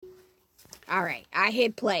All right. I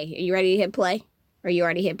hit play. Are you ready to hit play? Or you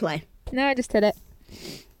already hit play? No, I just hit it.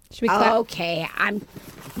 Should we clap? Okay.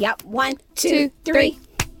 Yep. 1, 2, 3.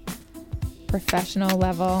 Professional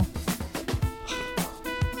level.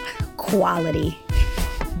 Quality.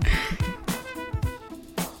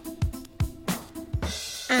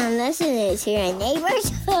 I'm listening to your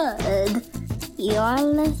neighbor's hood. You're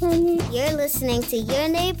listening to Your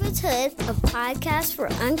Neighbor's Hood, a podcast for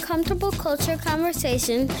uncomfortable culture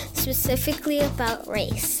conversation specifically about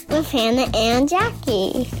race. With Hannah and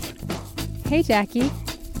Jackie. Hey, Jackie.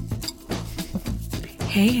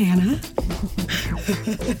 Hey, Hannah.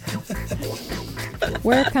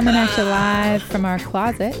 We're coming at you live from our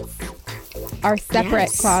closets. Our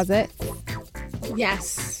separate closets.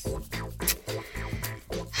 Yes.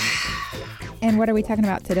 And what are we talking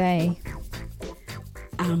about today?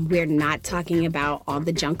 We're not talking about all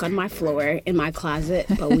the junk on my floor in my closet,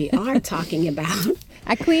 but we are talking about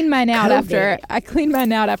I cleaned mine out after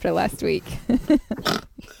last week.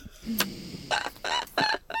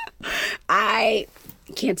 I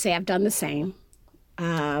can't say I've done the same.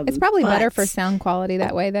 It's probably better for sound quality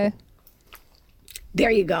that way, though.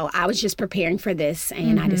 There you go. I was just preparing for this,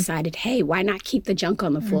 and I decided, hey, why not keep the junk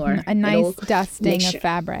on the floor? A nice dusting of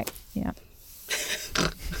fabric. Yeah.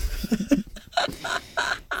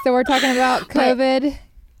 So we're talking about COVID.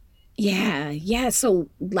 Yeah. So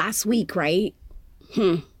last week, right?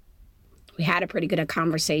 We had a pretty good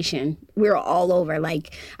conversation. We were all over.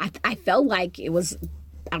 Like, I felt like I was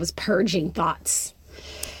purging thoughts.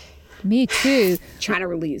 Me too. Trying to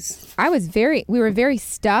release. We were very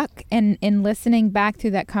stuck, and in listening back to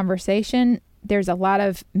that conversation, there's a lot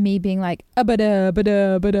of me being like, ba-da.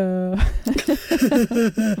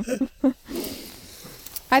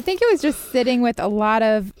 I think it was just sitting with a lot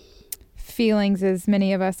of feelings, as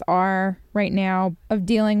many of us are right now, of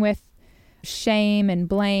dealing with shame and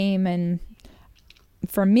blame. And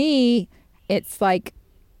for me, it's like,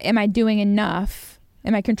 am I doing enough?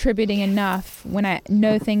 Am I contributing enough when I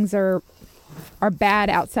know things are bad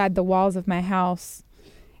outside the walls of my house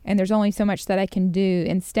and there's only so much that I can do,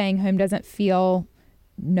 and staying home doesn't feel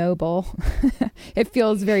noble. It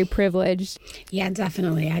feels very privileged. Yeah,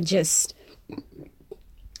 definitely.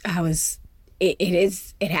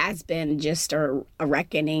 It has been just a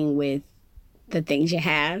reckoning with the things you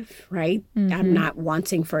have, right? I'm not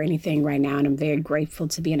wanting for anything right now, and I'm very grateful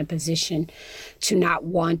to be in a position to not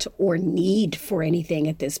want or need for anything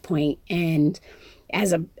at this point. And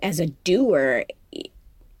as a doer,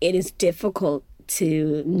 it is difficult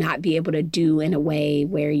to not be able to do in a way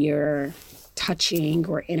where you're touching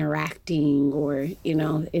or interacting, or,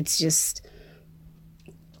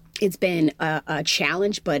 it's been a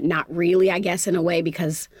challenge, but not really, I guess, in a way,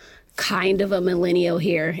 because kind of a millennial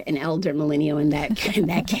here, an elder millennial in that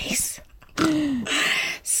case.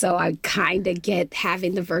 So I kind of get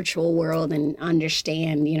having the virtual world and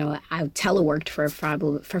understand, I teleworked for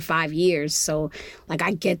 5 years. So like,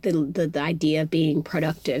 I get the idea of being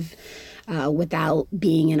productive without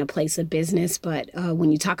being in a place of business. But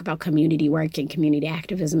when you talk about community work and community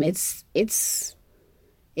activism, it's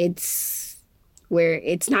where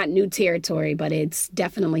it's not new territory, but it's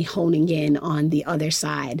definitely honing in on the other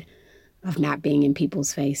side of not being in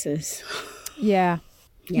people's faces. Yeah.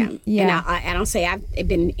 Yeah. And I'll say I've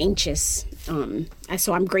been anxious.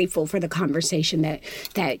 So I'm grateful for the conversation that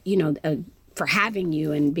for having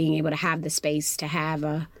you and being able to have the space to have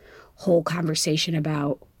a whole conversation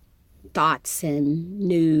about thoughts and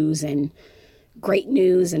news and great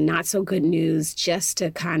news and not so good news, just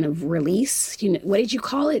to kind of release. What did you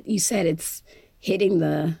call it? You said it's hitting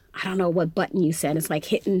I don't know what button you said. It's like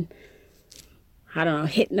hitting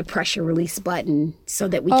the pressure release button so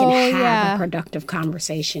that we can have a productive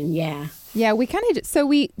conversation. Yeah. Yeah, we kind of, so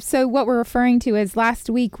what we're referring to is last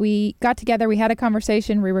week we got together, we had a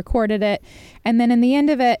conversation, we recorded it, and then in the end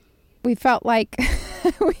of it, we felt like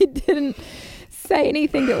we didn't say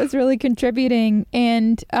anything that was really contributing.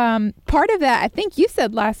 And part of that, I think you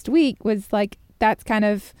said last week, was like, that's kind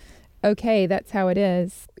of okay, that's how it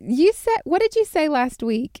is. You said, what did you say last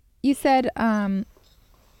week? You said, that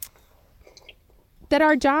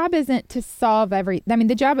our job isn't to solve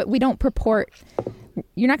the job, we don't purport,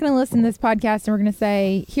 you're not going to listen to this podcast and we're going to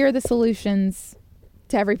say, here are the solutions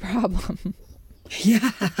to every problem. Yeah.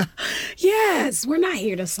 Yes. We're not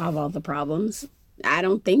here to solve all the problems. I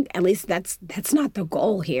don't think, at least that's not the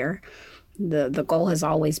goal here. The goal has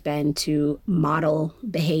always been to model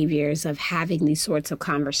behaviors of having these sorts of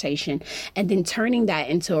conversation and then turning that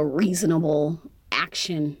into a reasonable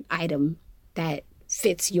action item that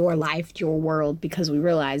fits your life, your world, because we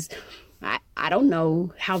realize I don't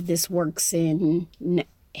know how this works in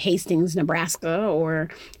Hastings, Nebraska, or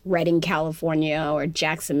Redding, California, or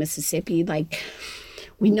Jackson, Mississippi. Like,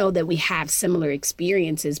 we know that we have similar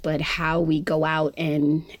experiences, but how we go out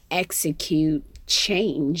and execute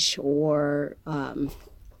change or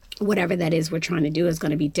whatever that is we're trying to do is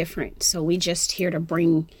going to be different. So we just here to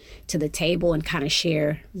bring to the table and kind of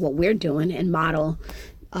share what we're doing and model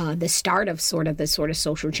the start of the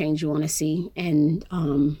social change you want to see, and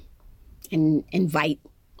invite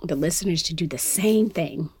the listeners to do the same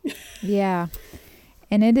thing. Yeah.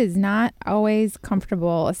 And it is not always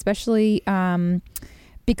comfortable, especially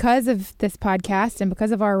because of this podcast and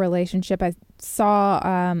because of our relationship. I've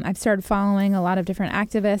started following a lot of different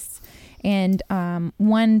activists, and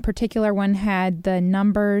one particular one had the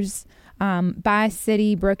numbers by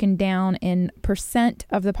city broken down in percent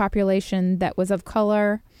of the population that was of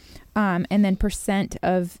color, and then percent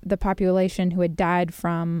of the population who had died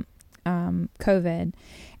from COVID.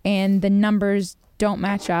 And the numbers don't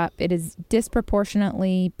match up. It is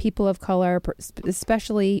disproportionately people of color,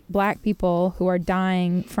 especially Black people, who are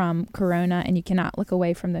dying from corona, and you cannot look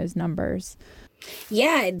away from those numbers.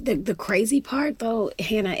 Yeah, the crazy part, though,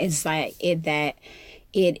 Hannah, is that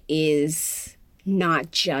it is not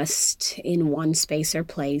just in one space or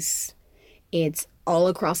place. It's all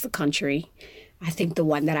across the country. I think the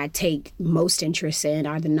one that I take most interest in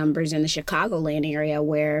are the numbers in the Chicagoland area,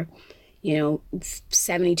 where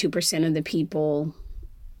 72% of the people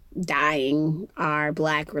dying are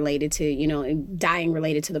Black, related to dying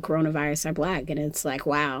related to the coronavirus are Black. And it's like,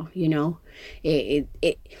 wow, it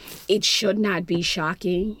should not be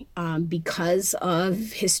shocking because of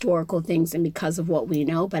historical things and because of what we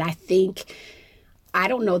know. But I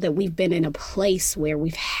don't know that we've been in a place where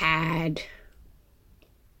we've had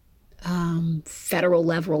federal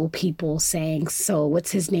level people saying, so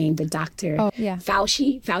what's his name? The doctor,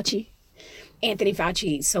 Fauci. Anthony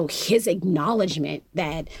Fauci. So his acknowledgement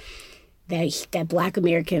that Black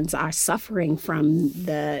Americans are suffering from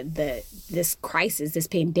this crisis, this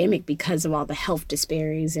pandemic, because of all the health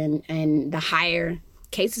disparities and the higher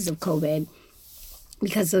cases of COVID,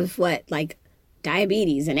 because of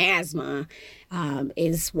diabetes and asthma,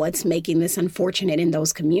 is what's making this unfortunate in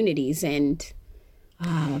those communities. And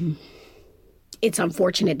it's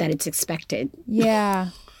unfortunate that it's expected. Yeah.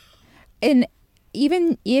 And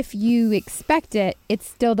even if you expect it, it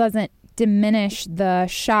still doesn't diminish the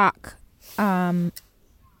shock that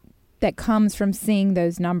comes from seeing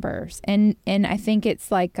those numbers. And I think it's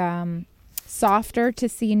softer to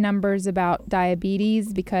see numbers about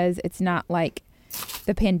diabetes, because it's not like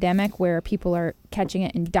the pandemic where people are catching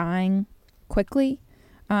it and dying quickly.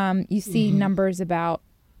 You see numbers about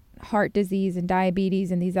heart disease and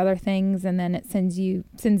diabetes and these other things, and then it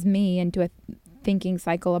sends me into a thinking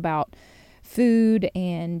cycle about food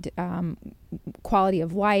and quality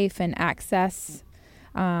of life and access.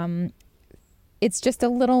 It's just a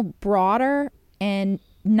little broader and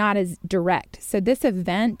not as direct. So this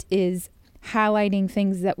event is highlighting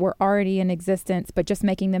things that were already in existence, but just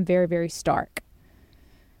making them very, very stark.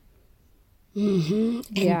 And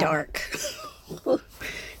dark.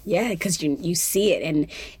 Yeah, because you see it. And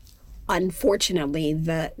unfortunately,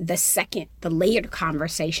 the layered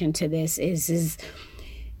conversation to this is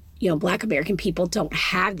Black American people don't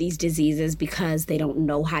have these diseases because they don't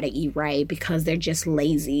know how to eat right, because they're just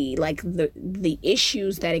lazy. Like the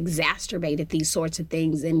issues that exacerbated these sorts of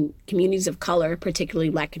things in communities of color,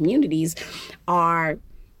 particularly Black communities, are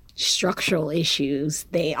structural issues.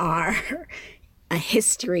 They are a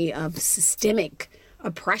history of systemic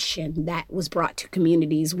oppression that was brought to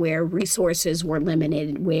communities where resources were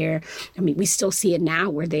limited, we still see it now,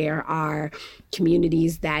 where there are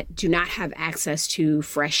communities that do not have access to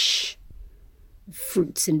fresh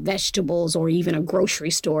fruits and vegetables, or even a grocery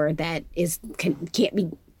store that can't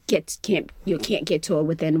get to it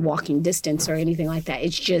within walking distance or anything like that.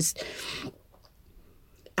 It's just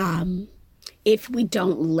if we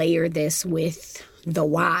don't layer this with the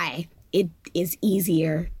why, it is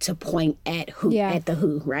easier to point at the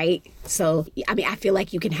who, right? So, I feel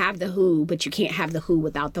like you can have the who, but you can't have the who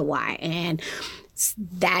without the why. And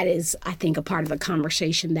that is, I think, a part of the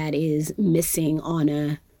conversation that is missing on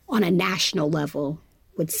a national level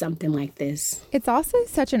with something like this. It's also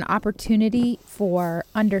such an opportunity for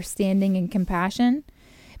understanding and compassion,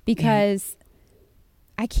 because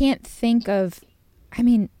I can't think of,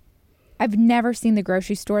 I've never seen the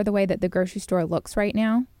grocery store the way that the grocery store looks right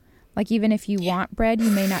now. Like, even if you want bread, you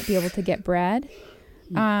may not be able to get bread.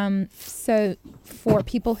 So for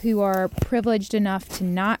people who are privileged enough to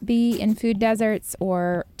not be in food deserts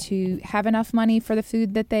or to have enough money for the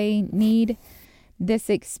food that they need, this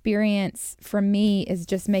experience for me is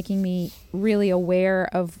just making me really aware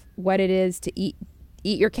of what it is to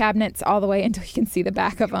eat your cabinets all the way until you can see the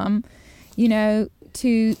back of them. You know,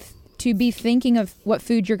 to be thinking of what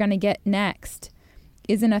food you're going to get next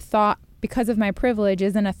isn't a thought, because of my privilege,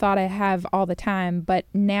 isn't a thought I have all the time, but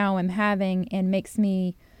now I'm having, and makes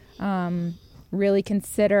me really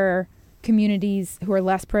consider communities who are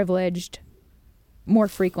less privileged more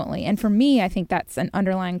frequently. And for me, I think that's an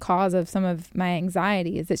underlying cause of some of my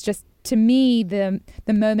anxiety. Is it's just, to me, the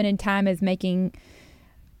moment in time is making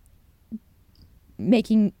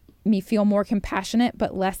me feel more compassionate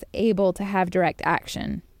but less able to have direct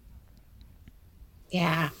action.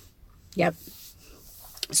 Yeah. Yep.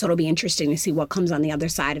 So it'll be interesting to see what comes on the other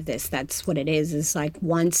side of this. That's what it is. It's like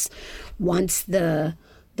once the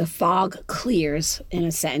fog clears, in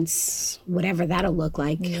a sense, whatever that'll look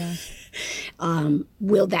like,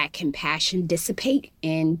 will that compassion dissipate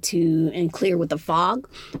and clear with the fog,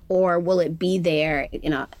 or will it be there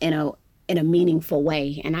in a meaningful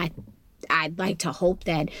way? And I'd like to hope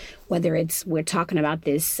that whether we're talking about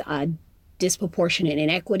this disproportionate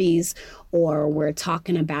inequities, or we're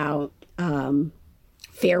talking about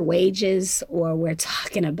fair wages, or we're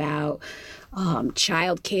talking about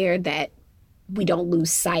childcare, that we don't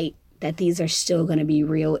lose sight that these are still going to be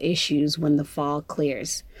real issues when the fog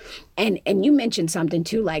clears. And you mentioned something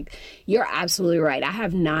too, like, you're absolutely right. I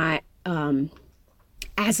have not,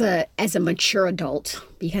 as a mature adult,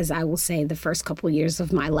 because I will say the first couple of years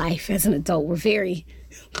of my life as an adult were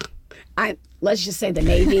let's just say the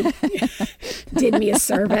Navy did me a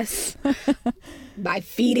service by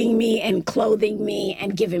feeding me and clothing me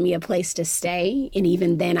and giving me a place to stay. And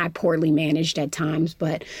even then I poorly managed at times,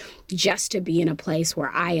 but just to be in a place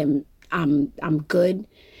where I'm good,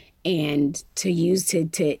 and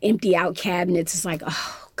to empty out cabinets, it's like,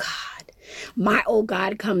 oh God, my oh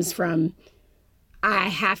God comes from, I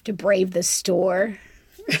have to brave the store,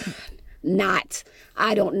 not,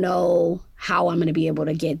 I don't know how I'm going to be able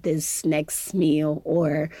to get this next meal,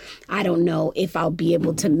 or I don't know if I'll be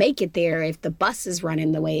able to make it there if the bus is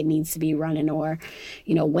running the way it needs to be running, or,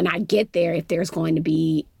 you know, when I get there, if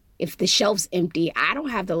the shelf's empty, I don't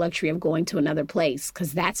have the luxury of going to another place,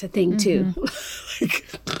 because that's a thing too.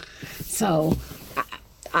 So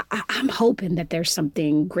I'm hoping that there's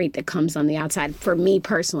something great that comes on the outside. For me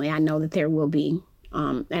personally, I know that there will be,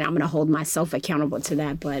 and I'm going to hold myself accountable to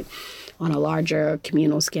that, but on a larger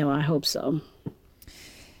communal scale, I hope so.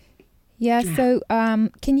 Yeah. So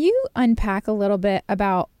can you unpack a little bit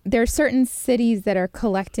about, there are certain cities that are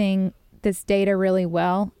collecting this data really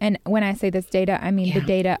well. And when I say this data, I mean the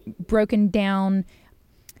data broken down,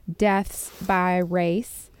 deaths by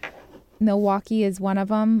race. Milwaukee is one of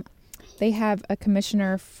them. They have a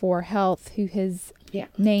commissioner for health who has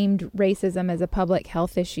named racism as a public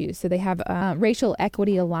health issue. So they have a Racial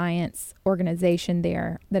Equity Alliance organization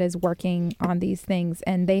there that is working on these things.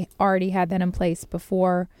 And they already had that in place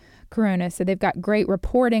before Corona. So they've got great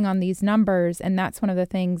reporting on these numbers. And that's one of the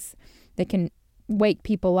things that can wake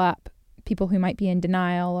people up, people who might be in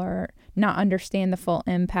denial or not understand the full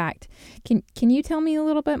impact. Can you tell me a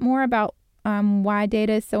little bit more about why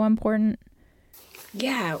data is so important?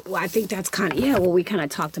 Yeah, well, I think that's kind of, what we kind of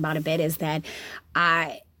talked about a bit, is that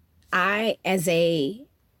I as a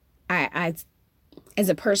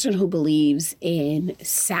person who believes in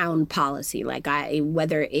sound policy, like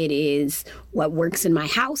whether it is what works in my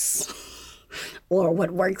house or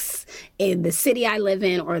what works in the city I live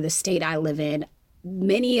in or the state I live in,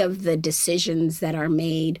 many of the decisions that are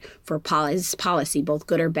made for policy, both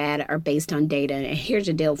good or bad, are based on data. And here's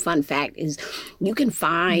the deal, fun fact is you can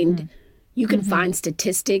find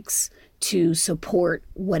statistics to support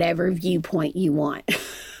whatever viewpoint you want.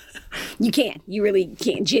 You really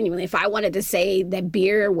can, genuinely. If I wanted to say that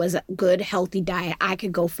beer was a good, healthy diet, I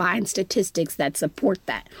could go find statistics that support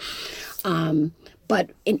that.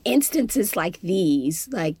 But in instances like these,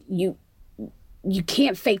 like you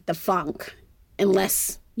can't fake the funk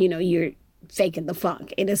unless, you're faking the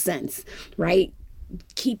funk, in a sense, right?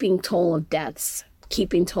 Keeping toll of deaths,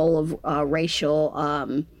 keeping toll of racial,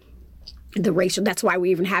 that's why we're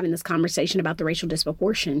even having this conversation about the racial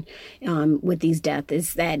disproportion with these deaths,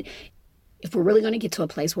 is that if we're really going to get to a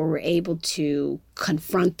place where we're able to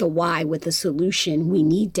confront the why with the solution, we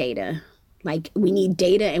need data. Like, we need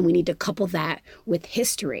data, and we need to couple that with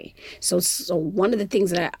history. So one of the things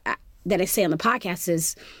that I say on the podcast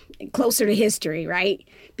is closer to history, right?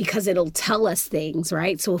 Because it'll tell us things,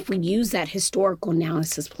 right? So if we use that historical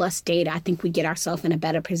analysis plus data, I think we get ourselves in a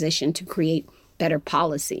better position to create better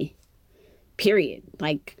policy. Period.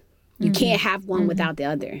 Like, you can't have one without the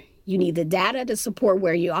other. You need the data to support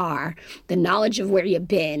where you are, the knowledge of where you've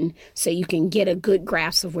been, so you can get a good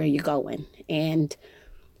grasp of where you're going. And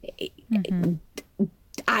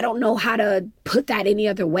I don't know how to put that any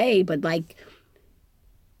other way, but like,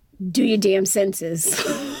 do your damn senses.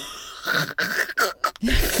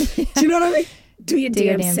 Do you know what I mean? Do your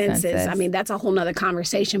damn senses. I mean, that's a whole nother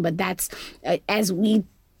conversation, but that's, as we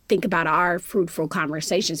think about our fruitful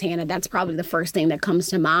conversations, Hannah, that's probably the first thing that comes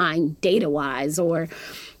to mind data-wise, or,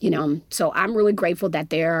 you know, so I'm really grateful that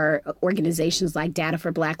there are organizations like Data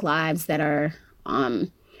for Black Lives that are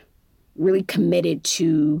really committed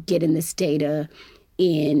to getting this data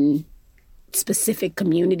in specific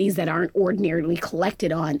communities that aren't ordinarily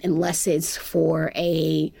collected on unless it's for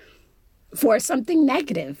something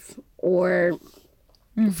negative or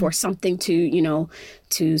for something to, you know,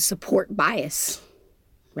 to support bias,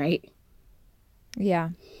 right? Yeah.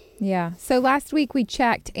 Yeah. So last week we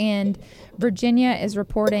checked, and Virginia is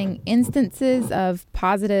reporting instances of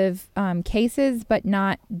positive cases, but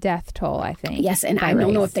not death toll, I think. Yes, and I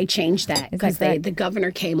don't know if they changed that, because the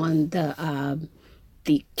governor came on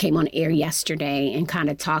came on air yesterday and kind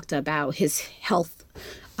of talked about his health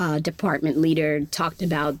department leader, talked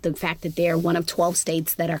about the fact that they're one of 12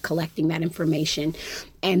 states that are collecting that information,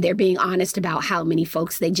 and they're being honest about how many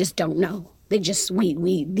folks they just don't know. They just,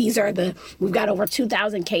 we've got over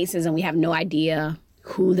 2,000 cases and we have no idea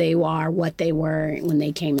who they are, what they were when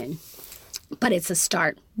they came in. But it's a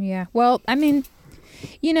start. Yeah. Well, I mean,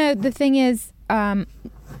 you know, the thing is, I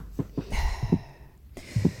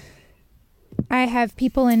have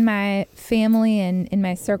people in my family and in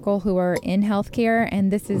my circle who are in healthcare,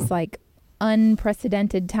 and this is like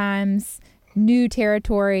unprecedented times, new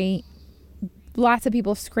territory, lots of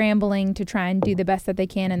people scrambling to try and do the best that they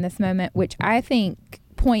can in this moment, which I think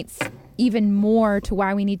points even more to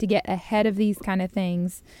why we need to get ahead of these kind of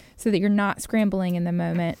things so that you're not scrambling in the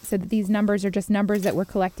moment, so that these numbers are just numbers that we're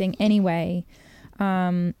collecting anyway.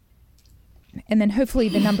 And then hopefully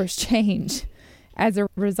the numbers change as a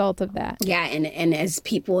result of that. Yeah, and as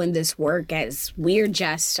people in this work, as we're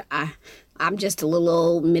just, I'm just a little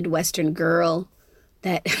old Midwestern girl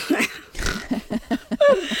that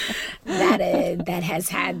that has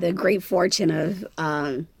had the great fortune of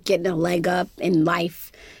getting a leg up in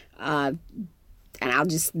life, and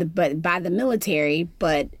by the military.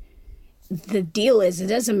 But the deal is, it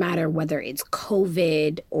doesn't matter whether it's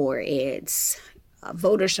COVID or it's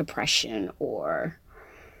voter suppression, or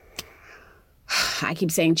I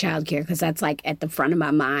keep saying childcare because that's like at the front of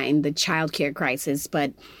my mind, the childcare crisis.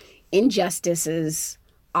 But injustices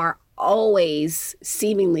are always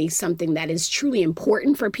seemingly something that is truly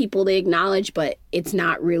important for people to acknowledge, but it's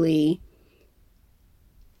not really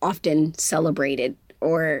often celebrated,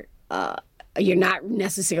 or you're not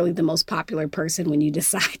necessarily the most popular person when you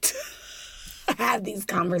decide to have these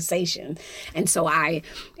conversations. And so I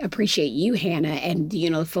appreciate you, Hannah, and, you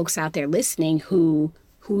know, the folks out there listening who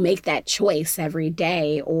make that choice every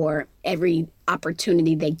day, or every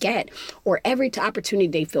opportunity they get, or every opportunity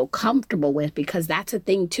they feel comfortable with, because that's a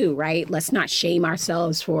thing too, right? Let's not shame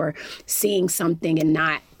ourselves for seeing something and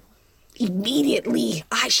not immediately,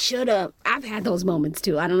 I should have. I've had those moments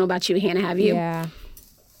too. I don't know about you, Hannah, have you? Yeah.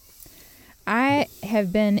 I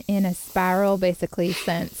have been in a spiral basically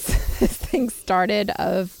since this thing started,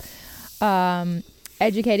 of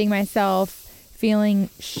educating myself, feeling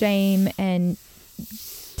shame and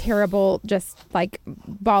terrible, just like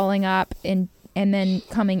balling up, and then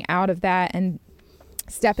coming out of that and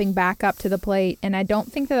stepping back up to the plate. And I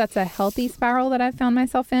don't think that that's a healthy spiral that I've found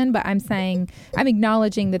myself in, but I'm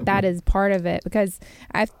acknowledging that is part of it, because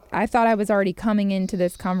I thought I was already coming into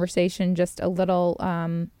this conversation just a little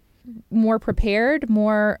more prepared,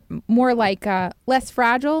 more like less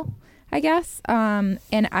fragile, I guess. And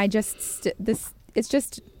I just it's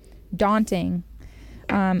just daunting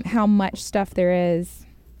how much stuff there is.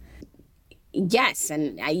 Yes,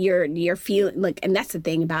 and you're feeling like, and that's the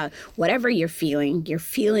thing about whatever you're feeling, your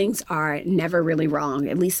feelings are never really wrong.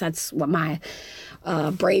 At least that's what my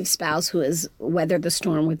brave spouse, who has weathered the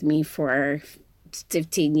storm with me for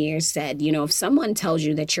 15 years, said. You know, if someone tells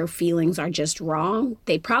you that your feelings are just wrong,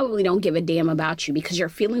 they probably don't give a damn about you, because your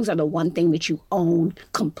feelings are the one thing that you own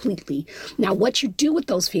completely. Now, what you do with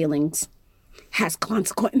those feelings has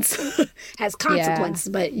consequences,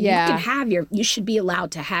 but you should be allowed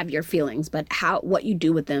to have your feelings, but what you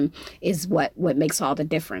do with them is what makes all the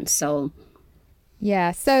difference. So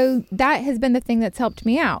that has been the thing that's helped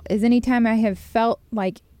me out, is anytime I have felt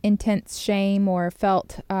like intense shame, or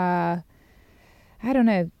felt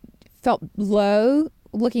felt low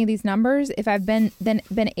looking at these numbers, if I've been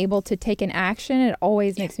able to take an action, it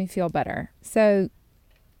always makes me feel better. So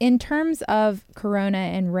in terms of Corona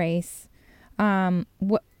and race,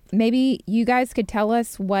 maybe you guys could tell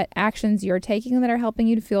us what actions you're taking that are helping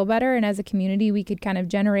you to feel better. And as a community, we could kind of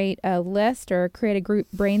generate a list or create a group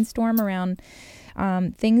brainstorm around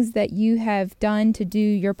things that you have done to do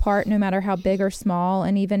your part, no matter how big or small.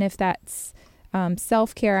 And even if that's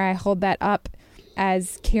self-care, I hold that up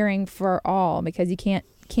as caring for all, because you can't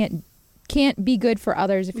be good for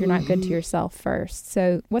others if you're not good to yourself first.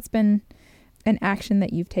 So what's been an action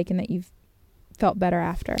that you've taken that you've felt better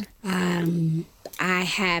after? I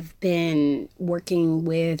have been working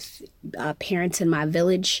with parents in my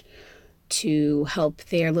village to help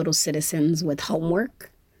their little citizens with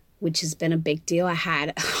homework, which has been a big deal. I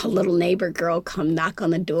had a little neighbor girl come knock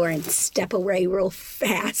on the door and step away real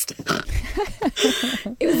fast.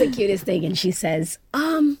 It was the cutest thing. And she says,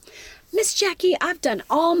 Miss Jackie, I've done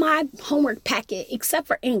all my homework packet except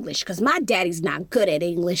for English because my daddy's not good at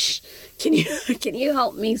English. Can you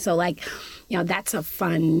help me? So that's a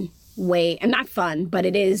fun way, and not fun, but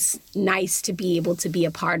it is nice to be able to be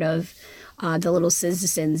a part of the little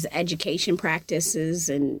citizens' education practices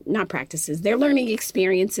and not practices, their learning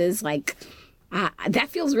experiences. That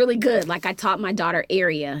feels really good. Like I taught my daughter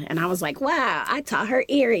area, and I was like, wow, I taught her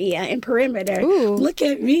area and perimeter. Ooh. Look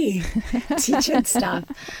at me teaching stuff.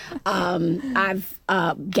 I've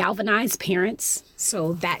galvanized parents,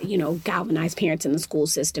 so that, galvanized parents in the school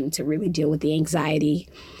system to really deal with the anxiety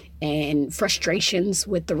and frustrations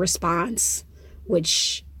with the response,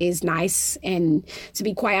 which is nice. And to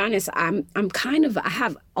be quite honest, I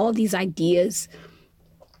have all these ideas,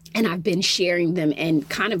 and I've been sharing them and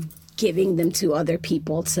kind of giving them to other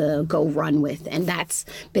people to go run with. And that's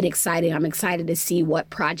been exciting. I'm excited to see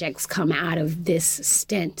what projects come out of this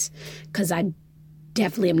stint, because I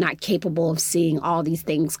definitely am not capable of seeing all these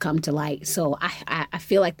things come to light. So I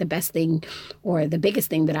feel like the best thing, or the biggest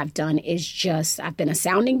thing that I've done, is just I've been a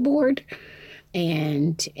sounding board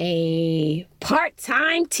and a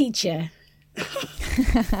part-time teacher.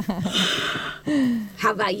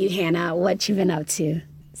 How about you, Hannah? What you been up to?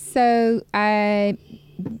 So I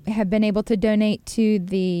have been able to donate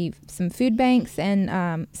to some food banks,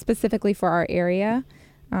 and specifically for our area,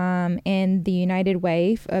 and the United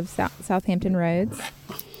Way of Southampton Roads.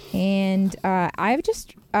 And I've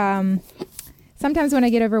just sometimes when I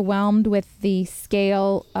get overwhelmed with the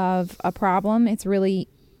scale of a problem, it's really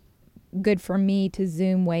good for me to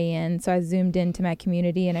zoom way in. So I zoomed into my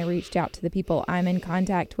community, and I reached out to the people I'm in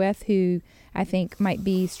contact with who I think might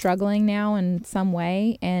be struggling now in some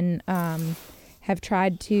way, and have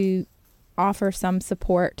tried to offer some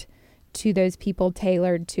support to those people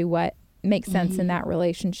tailored to what makes sense in that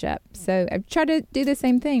relationship. So I've tried to do the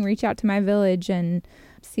same thing, reach out to my village and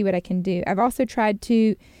see what I can do. I've also tried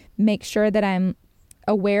to make sure that I'm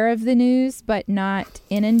aware of the news but not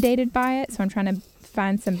inundated by it. So I'm trying to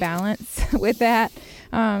find some balance with that.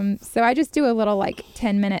 So I just do a little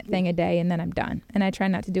 10-minute thing a day, and then I'm done. And I try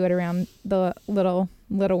not to do it around the little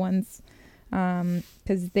ones,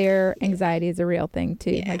 because their anxiety is a real thing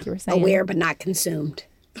too, like you were saying. Aware but not consumed.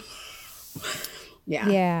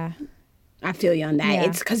 Yeah. I feel you on that. Yeah.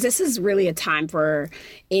 It's because this is really a time for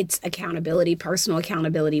accountability, personal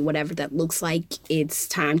accountability, whatever that looks like. It's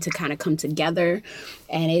time to kind of come together,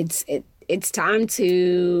 and it's time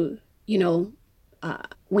to,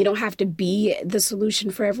 we don't have to be the solution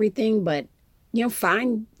for everything, but,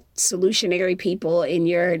 find solutionary people in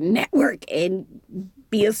your network and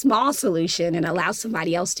be a small solution and allow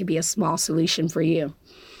somebody else to be a small solution for you.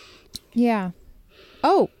 Yeah.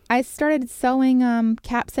 Oh, I started sewing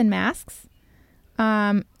caps and masks.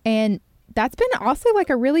 And that's been also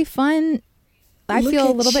a really fun, I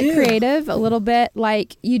feel a little bit creative, a little bit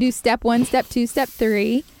like you do step 1, step 2, step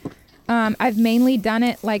 3. I've mainly done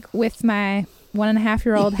it with my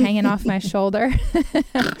 1.5-year-old hanging off my shoulder.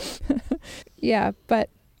 Yeah, but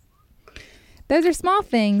those are small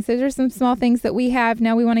things. Those are some small things that we have.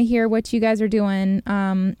 Now we want to hear what you guys are doing.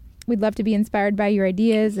 We'd love to be inspired by your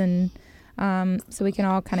ideas, and so we can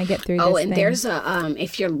all kind of get through this and thing. There's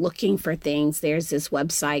if you're looking for things, there's this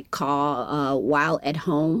website called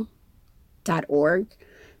whileathome.org,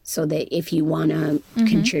 so that if you want to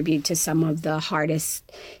contribute to some of the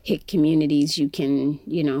hardest hit communities, you can,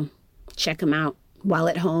 check them out. While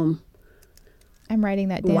at Home. I'm writing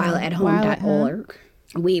that down. Whileathome.org.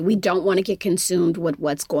 We don't want to get consumed with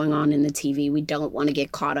what's going on in the TV. We don't want to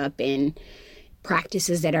get caught up in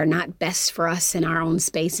practices that are not best for us in our own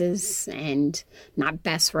spaces, and not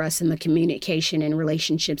best for us in the communication and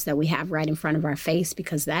relationships that we have right in front of our face,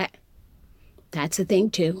 because that's a thing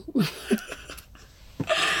too.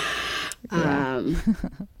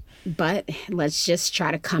 But let's just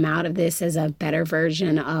try to come out of this as a better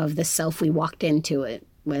version of the self we walked into it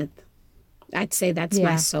with. I'd say that's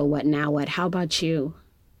my so what, now what. How about you?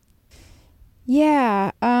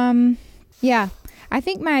 Yeah. Yeah. I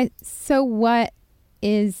think I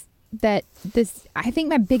think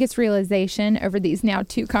my biggest realization over these now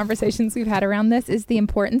 2 conversations we've had around this is the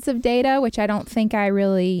importance of data, which I don't think I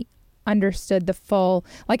really understood the full.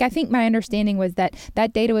 Like, I think my understanding was that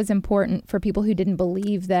data was important for people who didn't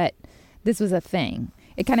believe that this was a thing.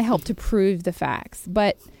 It kind of helped to prove the facts.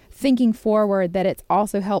 But thinking forward, that it's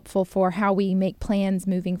also helpful for how we make plans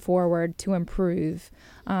moving forward to improve.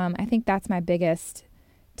 I think that's my biggest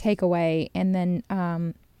takeaway. And then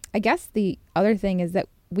I guess the other thing is that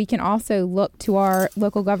we can also look to our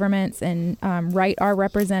local governments and write our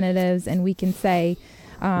representatives, and we can say,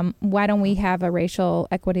 why don't we have a racial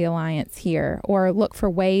equity alliance here, or look for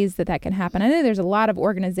ways that can happen. I know there's a lot of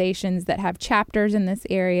organizations that have chapters in this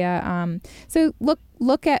area. So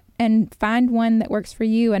look at and find one that works for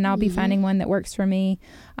you, and I'll be finding one that works for me.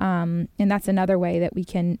 And that's another way that we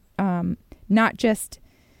can not just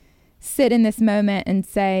sit in this moment and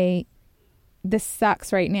say, this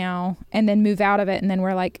sucks right now, and then move out of it, and then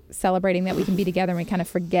we're like celebrating that we can be together, and we kind of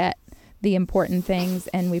forget the important things,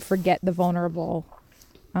 and we forget the vulnerable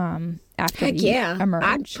after we emerge.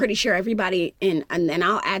 I'm pretty sure everybody, and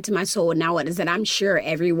I'll add to my soul now what is that I'm sure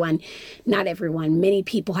many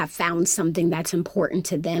people have found something that's important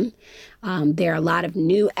to them. There are a lot of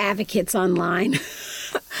new advocates online.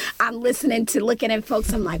 I'm looking at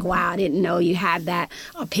folks. I'm like, wow, I didn't know you had that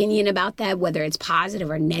opinion about that, whether it's positive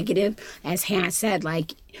or negative. As Hannah said,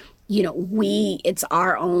 like, it's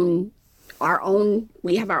our own,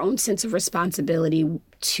 we have our own sense of responsibility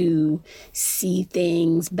to see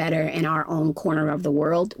things better in our own corner of the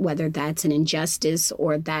world, whether that's an injustice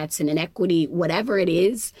or that's an inequity, whatever it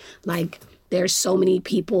is. Like, there's so many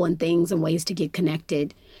people and things and ways to get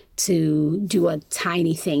connected to do a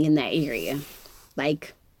tiny thing in that area.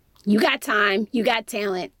 Like, you got time, you got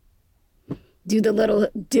talent, do the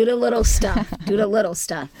little stuff, do the little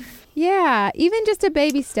stuff. Yeah, even just a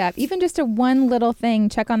baby step, even just a one little thing,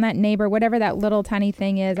 check on that neighbor, whatever that little tiny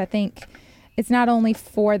thing is. I think it's not only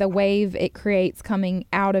for the wave it creates coming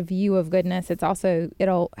out of you of goodness,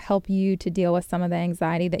 it'll help you to deal with some of the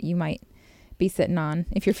anxiety that you might be sitting on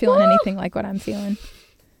if you're feeling anything like what I'm feeling.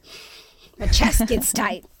 My chest gets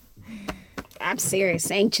tight. I'm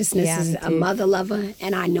serious. Anxiousness is a mother lover,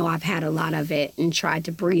 and I know I've had a lot of it and tried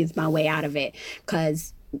to breathe my way out of it,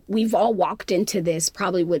 because we've all walked into this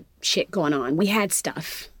probably with shit going on. We had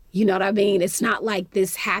stuff. You know what I mean? It's not like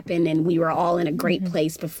this happened and we were all in a great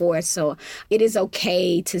place before. So it is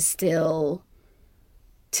okay to still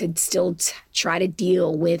try to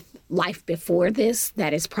deal with life before this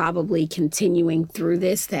that is probably continuing through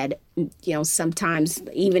this, that, sometimes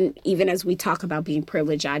even as we talk about being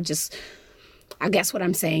privileged, I guess what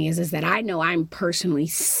I'm saying is that I know I'm personally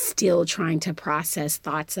still trying to process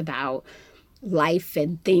thoughts about life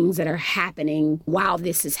and things that are happening while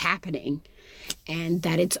this is happening, and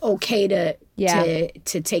that it's okay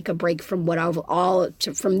to take a break from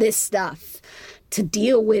from this stuff to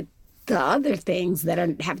deal with the other things that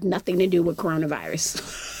have nothing to do with coronavirus.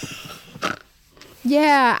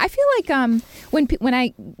 Yeah, I feel like when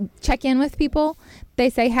I check in with people, they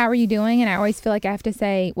say, how are you doing? And I always feel like I have to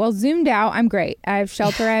say, well, zoomed out, I'm great. I have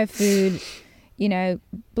shelter, I have food,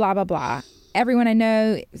 blah, blah, blah. Everyone I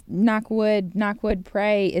know, knock wood,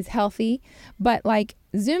 pray, is healthy. But like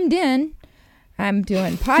zoomed in, I'm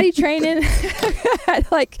doing potty training,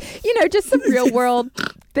 just some real world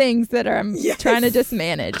things that I'm trying to just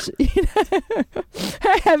manage.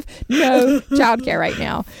 I have no childcare right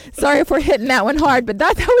now. Sorry if we're hitting that one hard, but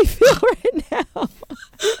that's how we feel right now.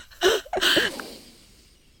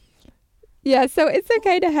 Yeah, so it's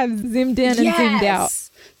okay to have zoomed in and zoomed out.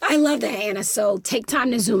 I love that, Hannah. So take time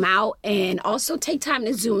to zoom out, and also take time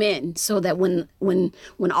to zoom in, so that when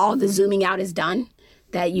all the zooming out is done,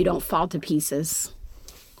 that you don't fall to pieces.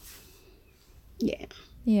 Yeah.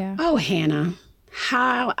 Yeah. Oh, Hannah,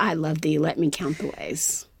 how I love thee. Let me count the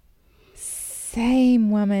ways. Same,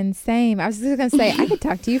 woman. Same. I was just going to say, I could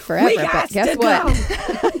talk to you forever, but guess what?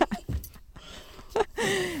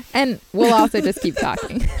 And we'll also just keep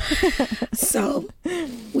talking. So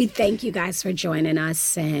we thank you guys for joining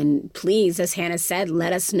us. And please, as Hannah said,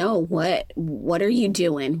 let us know what are you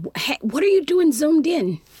doing? What are you doing zoomed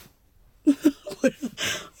in?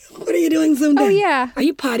 What are you doing zoomed in? Oh, yeah. Are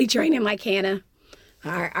you potty training like Hannah?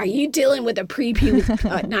 Are you dealing with a definitely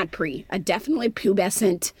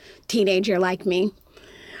pubescent teenager like me?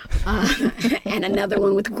 and another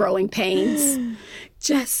one with growing pains.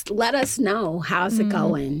 Just let us know. How's it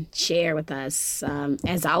going? Share with us.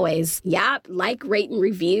 As always, like, rate, and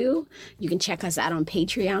review. You can check us out on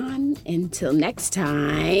Patreon. Until next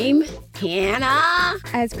time, Hannah.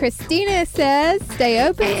 As Christina says, stay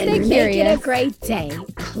open, and stay curious. Make it a great day.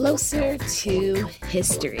 Closer to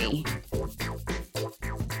history.